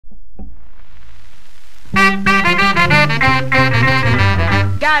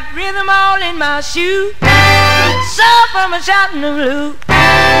got rhythm all in my shoe, soul from a shouting the blue.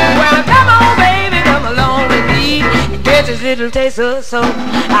 Well, come on, baby, come along with me. Get this little taste of soul.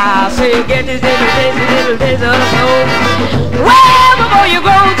 I say, get this little taste of soul. Well, before you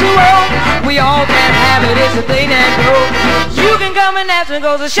grow too old, we all can have it. It's a plain and gold. You can come and ask me,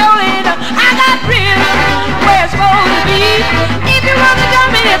 'cause it's surely enough. I got rhythm where it's supposed to be. If you want to tell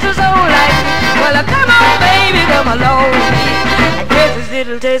me it's a soul like me, well, come on, baby, come along with me. Get this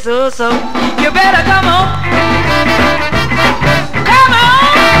little taste of soul. You better come on.